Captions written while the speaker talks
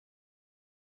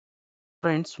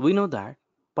Friends, we know that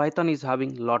Python is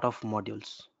having lot of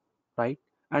modules, right?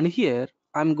 And here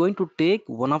I'm going to take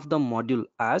one of the module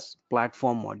as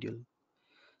platform module.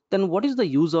 Then what is the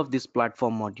use of this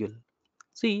platform module?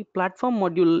 See, platform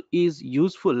module is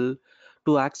useful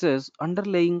to access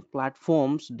underlying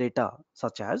platforms data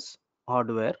such as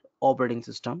hardware, operating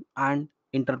system, and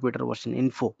interpreter version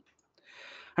info.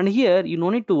 And here you no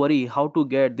need to worry how to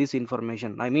get this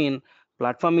information. I mean,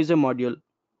 platform is a module,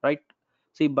 right?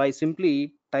 See, by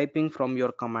simply typing from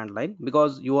your command line,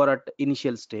 because you are at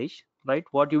initial stage, right?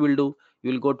 What you will do,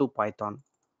 you will go to Python,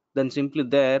 then simply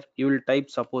there you will type,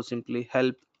 suppose simply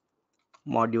help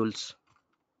modules,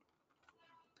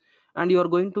 and you are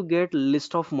going to get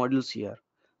list of modules here.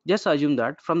 Just assume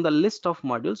that from the list of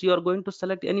modules you are going to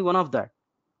select any one of that.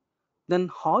 Then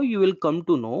how you will come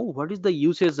to know what is the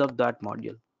usage of that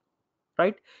module,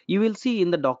 right? You will see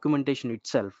in the documentation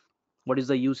itself what is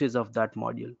the usage of that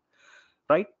module,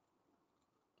 right?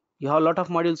 You have a lot of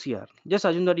modules here. Just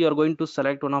assume that you are going to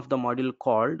select one of the module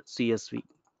called CSV,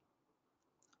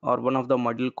 or one of the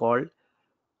module called,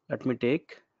 let me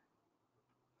take,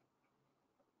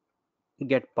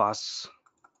 get pass.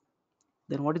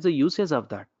 Then what is the usage of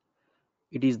that?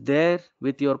 It is there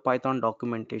with your Python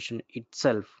documentation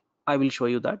itself. I will show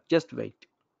you that, just wait.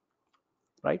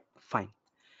 Right, fine.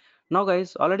 Now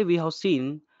guys, already we have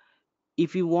seen,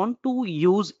 if you want to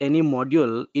use any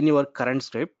module in your current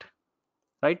script,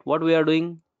 right, what we are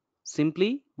doing,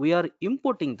 simply we are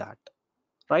importing that,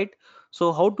 right?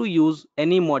 So how to use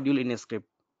any module in a script?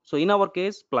 So in our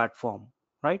case, platform,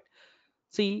 right?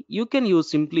 See, you can use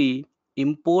simply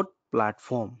import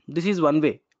platform. This is one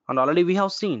way, and already we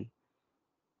have seen.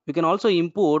 You can also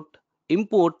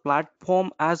import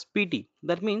platform as pt.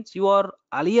 That means you are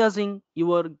aliasing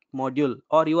your module,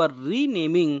 or you are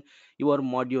renaming your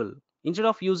module. Instead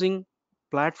of using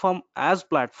platform as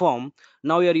platform,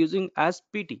 now you are using as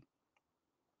pt,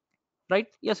 right?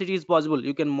 Yes, it is possible.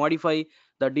 You can modify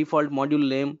the default module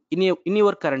name in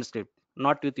your current script,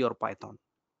 not with your Python,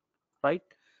 right?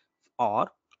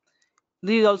 Or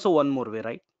this is also one more way,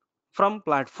 right? From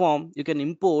platform you can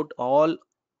import all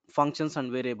functions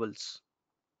and variables,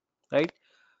 right?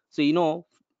 So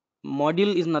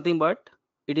module is nothing but,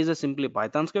 it is a simply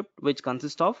Python script which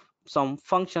consists of some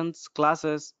functions,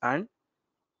 classes, and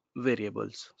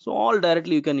variables. So all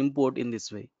directly you can import in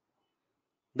this way.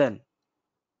 Then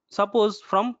suppose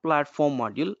from platform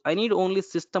module I need only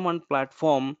system and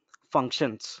platform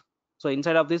functions. So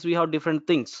inside of this we have different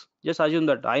things. Just assume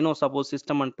that I know, suppose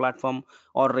system and platform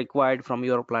are required from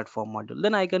your platform module,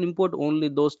 then I can import only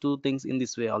those two things in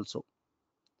this way also,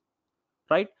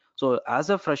 right? So as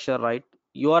a fresher, right,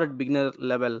 you are at beginner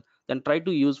level, then try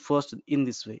to use first in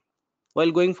this way.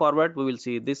 While going forward we will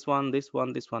see this one, this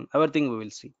one, this one, everything we will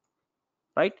see,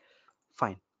 right?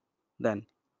 Fine. Then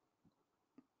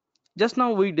just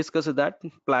now we discussed that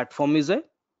platform is a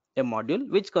module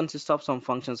which consists of some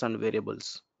functions and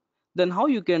variables. Then how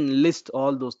you can list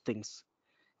all those things?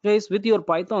 Guys, with your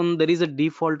Python there is a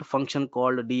default function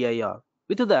called dir.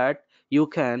 With that you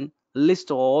can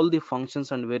list all the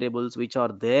functions and variables which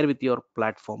are there with your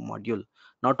platform module.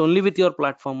 Not only with your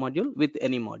platform module, with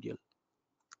any module,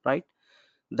 right?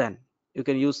 Then you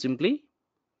can use simply,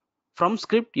 from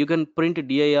script you can print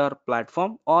dir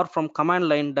platform, or from command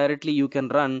line directly you can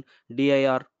run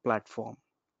dir platform.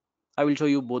 I will show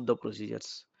you both the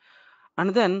procedures.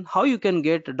 And then how you can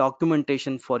get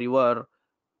documentation for your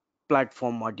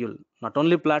platform module. Not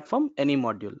only platform, any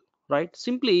module, right?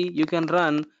 Simply you can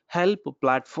run help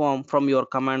platform from your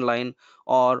command line,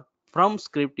 or from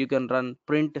script you can run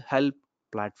print help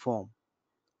platform,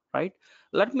 right?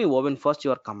 Let me open first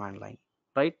your command line,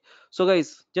 right? So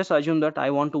guys, just assume that I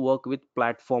want to work with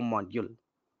platform module.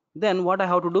 Then what I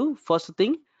have to do, first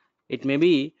thing, it may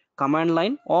be command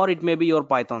line or it may be your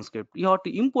Python script, you have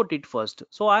to import it first.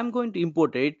 So I'm going to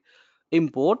import it.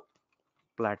 Import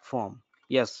platform.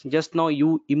 Yes, just now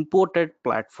you imported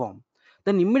platform.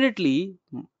 Then immediately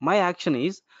my action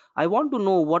is, I want to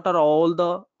know what are all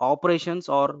the operations,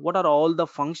 or what are all the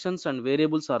functions and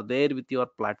variables are there with your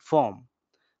platform.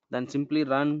 Then simply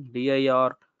run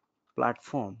dir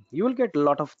platform. You will get a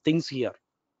lot of things here.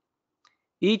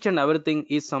 Each and everything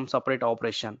is some separate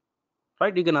operation,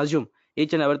 right? You can assume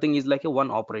each and everything is like a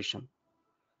one operation,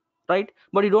 right?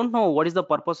 But you don't know what is the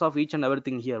purpose of each and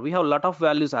everything. Here we have a lot of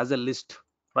values as a list,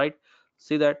 right?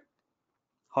 See that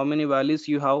how many values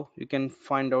you have, you can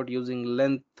find out using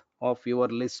length of your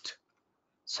list.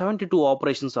 72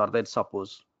 operations are there,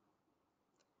 suppose,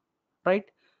 right?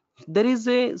 There is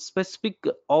a specific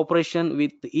operation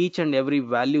with each and every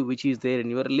value which is there in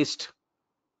your list.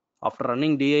 After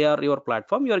running dir your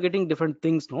platform, you are getting different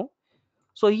things, no?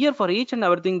 So here for each and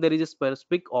everything there is a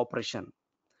specific operation,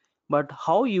 but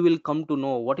how you will come to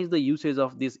know what is the usage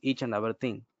of this each and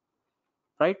everything,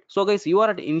 right? So guys, you are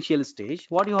at initial stage.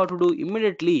 What you have to do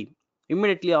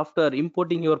immediately after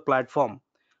importing your platform,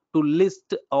 to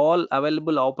list all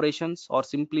available operations or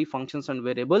simply functions and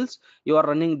variables you are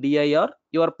running dir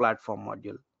your platform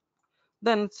module.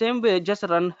 Then same way, just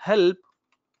run help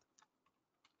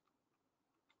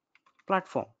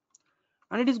platform,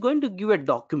 and it is going to give a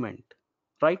document,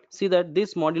 right? See that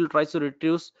this module tries to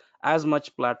reduce as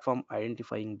much platform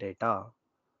identifying data.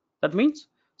 That means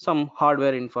some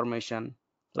hardware information,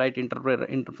 right? Interpreter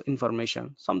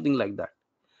information, something like that.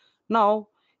 Now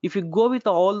if you go with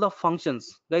all the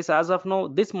functions, guys, as of now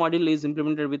this module is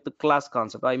implemented with the class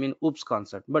concept, I mean oops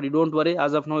concept, but you don't worry,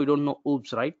 as of now you don't know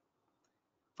oops, right?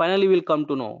 Finally we'll come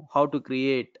to know how to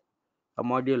create a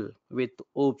module with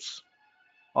oops,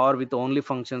 or with only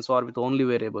functions, or with only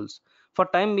variables. For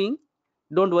time being,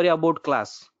 don't worry about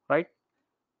class, right?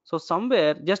 So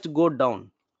somewhere just go down,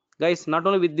 guys, not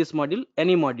only with this module,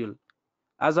 any module.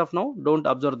 As of now don't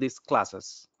observe these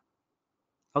classes,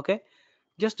 okay?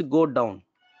 Just go down,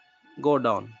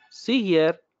 see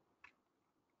here.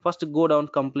 First go down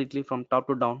completely from top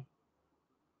to down.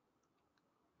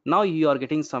 Now you are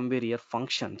getting somewhere here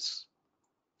functions.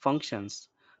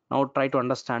 Now try to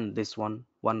understand this one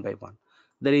by one.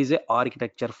 There is a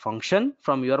architecture function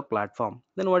from your platform.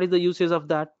 Then what is the usage of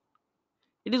that?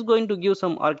 It is going to give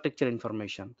some architecture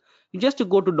information. You just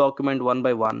go to document one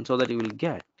by one so that you will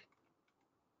get,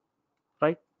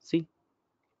 right? See,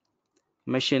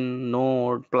 machine,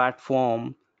 node,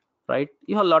 platform, right?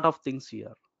 You have a lot of things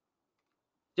here.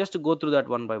 Just to go through that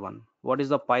one by one. What is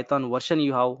the Python version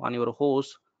you have on your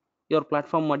host? Your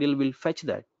platform module will fetch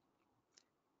that,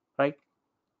 right?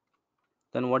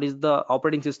 Then what is the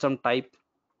operating system type?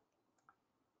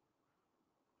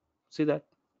 See that,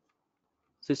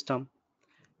 system,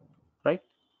 right?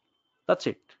 That's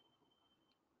it.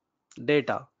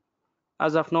 Data.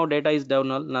 As of now data is down,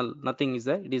 null, nothing is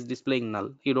there, it is displaying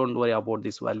null. You don't worry about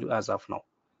this value as of now.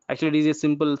 Actually it is a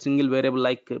simple single variable,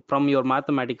 like from your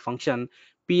mathematic function,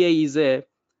 pi is a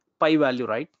pi value,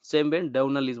 right? Same way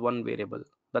down null is one variable.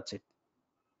 That's it,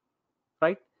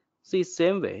 right? See,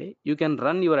 same way you can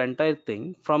run your entire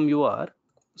thing from your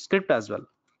script as well.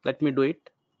 Let me do it,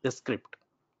 the script.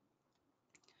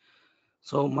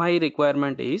 So my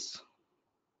requirement is,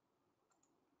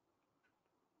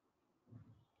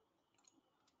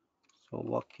 so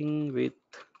working with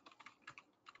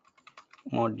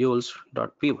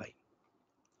modules.py.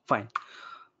 Fine.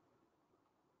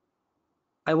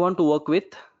 I want to work with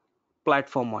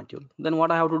platform module. Then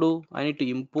what I have to do? I need to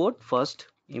import first,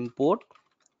 import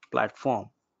platform,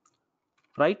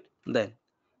 right? Then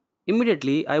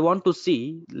immediately I want to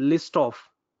see list of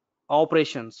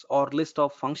operations or list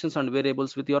of functions and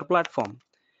variables with your platform.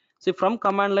 See, from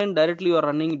command line directly you are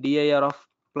running dir of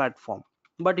platform.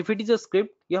 But if it is a script,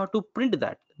 you have to print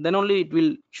that. Then only it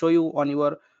will show you on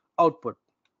your output.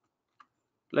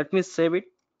 Let me save it.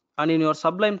 And in your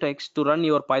Sublime Text, to run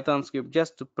your Python script,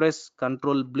 just press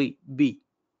Control B.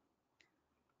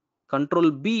 Control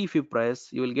B, if you press,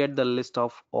 you will get the list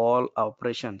of all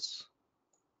operations.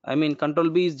 I mean, Control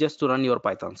B is just to run your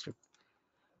Python script.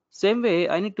 Same way,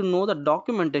 I need to know the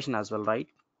documentation as well, right?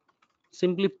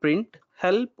 Simply print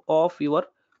help of your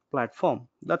platform.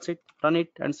 That's it. Run it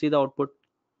and see the output.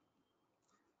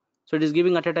 So it is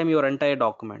giving at a time your entire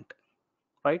document,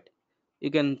 right? You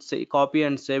can say copy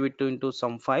and save it into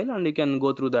some file, and you can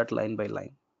go through that line by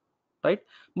line, right?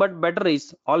 But better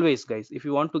is always, guys, if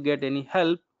you want to get any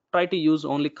help, try to use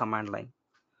only command line.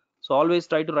 So always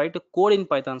try to write a code in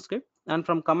Python script, and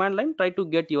from command line try to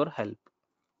get your help,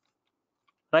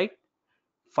 right?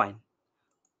 Fine.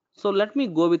 So let me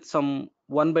go with some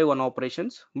one by one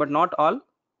operations, but not all,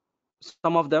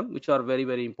 some of them which are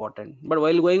very important. But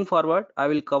while going forward, I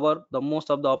will cover the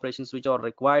most of the operations which are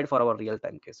required for our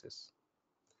real-time cases,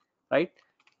 right?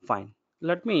 Fine.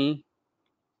 Let me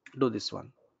do this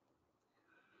one,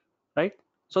 right?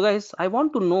 So guys, I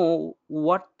want to know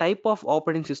what type of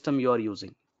operating system you are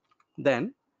using.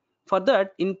 Then for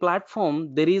that, in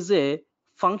platform there is a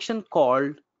function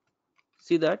called,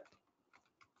 see that,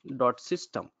 dot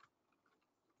system.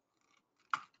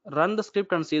 Run the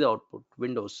script and see the output,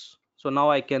 Windows. So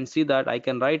now I can see that I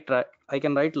can write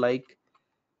like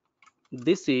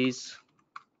this is,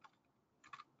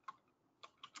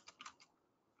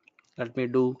 let me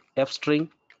do f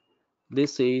string,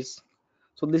 this is,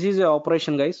 so this is a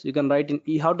operation, guys. You can write in,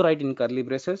 you have to write in curly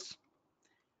braces,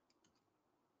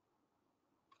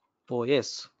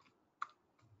 OS,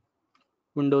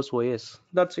 Windows OS.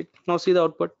 That's it. Now see the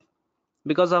output.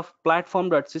 Because of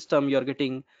platform.system, you are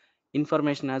getting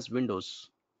information as Windows.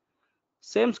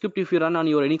 Same script if you run on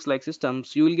your Unix like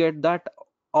systems, you will get that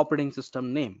operating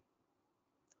system name,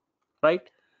 right?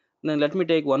 Then let me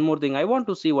take one more thing. I want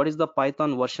to see what is the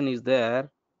Python version is there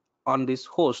on this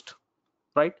host,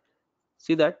 right?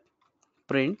 See that,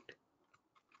 print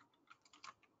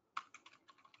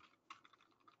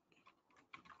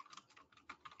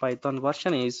Python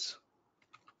version is,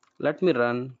 let me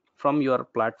run from your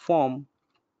platform,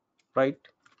 right?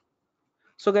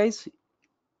 So guys,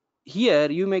 here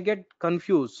you may get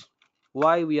confused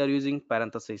why we are using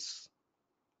parentheses,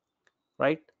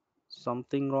 right?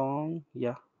 Something wrong,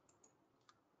 yeah.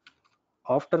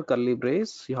 After curly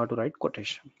brace you have to write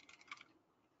quotation.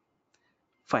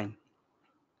 Fine,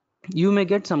 you may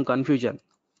get some confusion.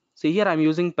 See, here I'm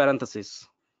using parentheses,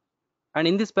 and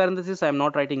in this parenthesis I'm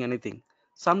not writing anything.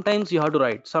 Sometimes you have to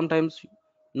write, sometimes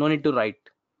no need to write.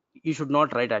 You should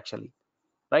not write actually,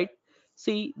 right?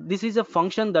 See, this is a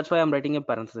function, that's why I'm writing a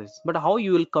parenthesis. But how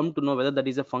you will come to know whether that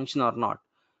is a function or not?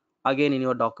 Again, in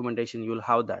your documentation you will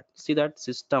have that. See that,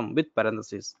 system with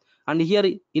parenthesis, and here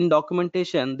in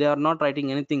documentation they are not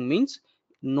writing anything, means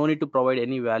no need to provide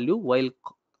any value while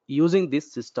using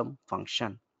this system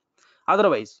function.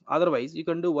 Otherwise you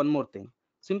can do one more thing.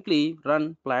 Simply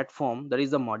run platform, that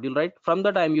is the module, right? From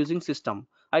that I am using system.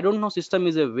 I don't know system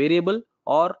is a variable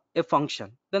or a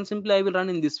function, then simply I will run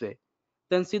in this way.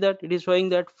 Then see that it is showing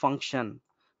that function.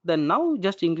 Then now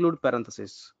just include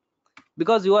parenthesis,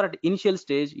 because you are at initial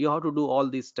stage you have to do all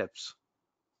these steps,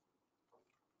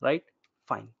 right?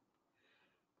 Fine.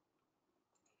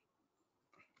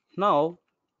 Now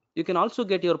you can also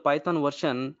get your Python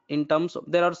version in terms of,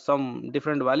 there are some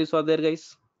different values are there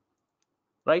guys,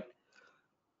 right?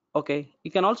 Okay,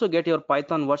 you can also get your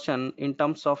Python version in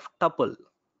terms of tuple.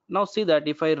 Now see that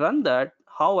if I run that,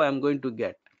 how I am going to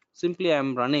get? Simply I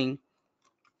am running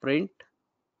print,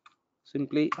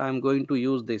 simply I am going to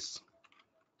use this.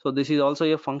 So this is also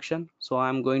a function, so I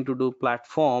am going to do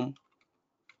platform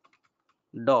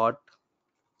dot,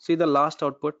 see the last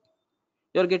output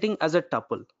you're getting as a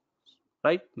tuple,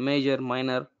 right? Major,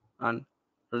 minor, and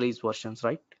release versions,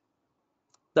 right?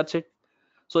 That's it.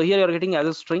 So here you're getting as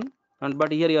a string, and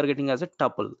but here you're getting as a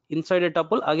tuple. Inside a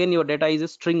tuple again your data is a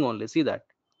string only. See that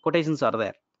quotations are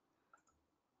there,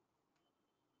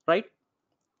 right?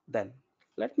 Then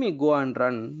let me go and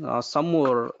run some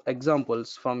more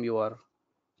examples from your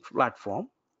platform.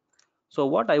 So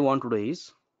what I want to do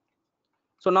is,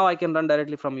 so now I can run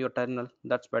directly from your terminal.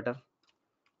 That's better.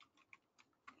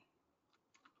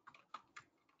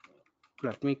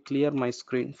 Let me clear my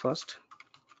screen first.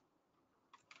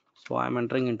 So I'm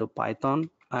entering into Python.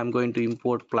 I'm going to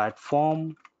import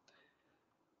platform.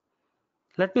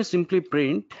 Let me simply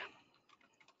print.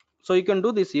 So you can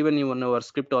do this even in your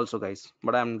script also guys,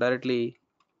 but I'm directly,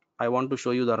 I want to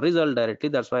show you the result directly,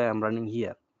 that's why I'm running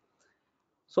here.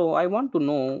 So I want to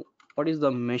know what is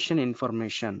the machine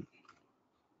information.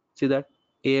 See that,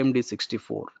 AMD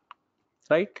 64,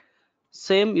 right?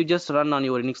 Same, you just run on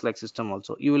your Unix like system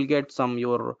also, you will get some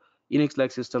your Unix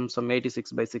like system, some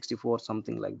 86 by 64,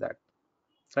 something like that,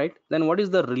 right? Then what is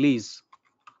the release?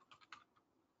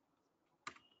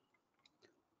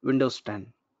 Windows 10,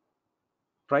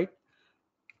 right?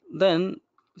 Then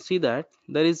see that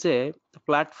there is a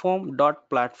platform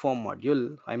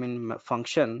module, I mean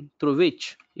function, through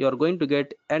which you are going to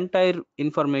get entire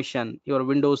information, your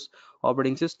Windows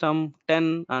operating system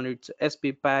 10 and its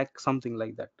SP pack, something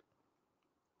like that,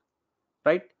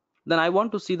 right? Then I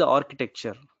want to see the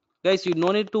architecture. Guys, you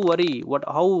no need to worry what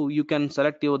how you can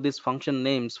select your this function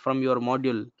names from your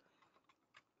module.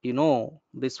 You know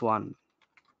this one,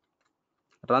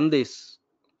 run this,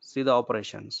 see the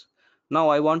operations. Now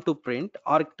I want to print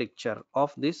architecture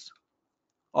of this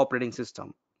operating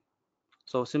system.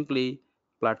 So simply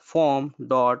platform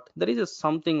dot, there is a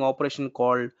something operation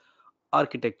called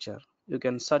architecture. You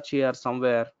can search here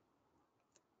somewhere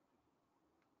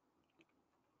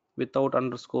without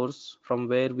underscores from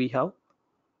where we have,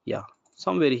 yeah,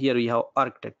 somewhere here we have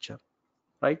architecture,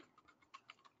 right?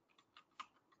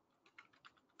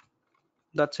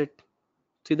 That's it.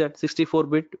 See that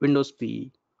 64-bit Windows PE,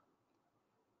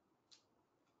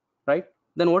 right?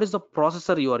 Then what is the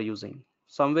processor you are using?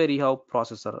 Somewhere you have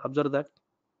processor, observe that,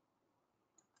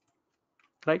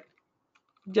 right?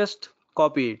 Just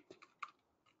copy it.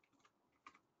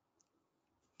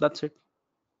 That's it.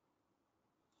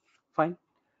 Fine.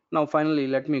 Now finally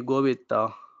let me go with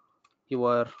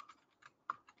your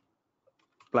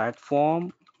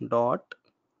platform dot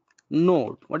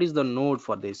node. What is the node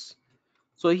for this?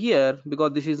 So here,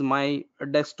 because this is my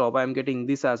desktop, I'm getting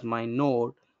this as my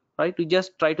node, right? You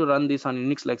just try to run this on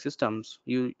Unix like systems,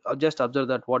 you just observe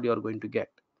that what you are going to get.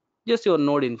 just your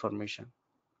node information,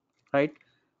 right?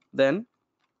 Then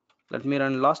let me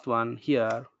run last one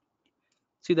here.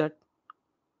 See that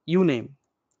uname.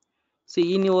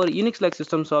 See, in your Unix like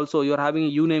systems also you are having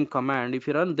a uname command. If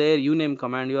you run their uname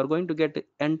command, you are going to get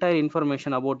entire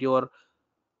information about your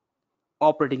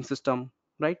operating system,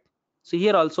 right? So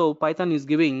here also Python is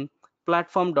giving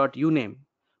platform.uname.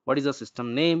 What is the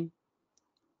system name,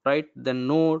 right? Then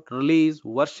node, release,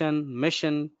 version,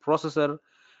 machine, processor,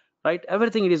 right?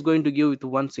 Everything it is going to give with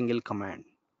one single command,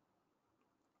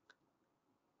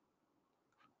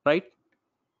 right?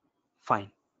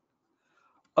 Fine.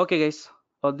 Okay guys,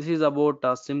 this is about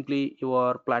simply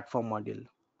your platform module.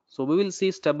 So we will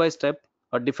see step by step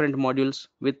different modules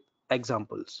with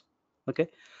examples. Okay.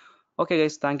 Okay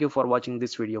guys, thank you for watching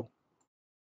this video.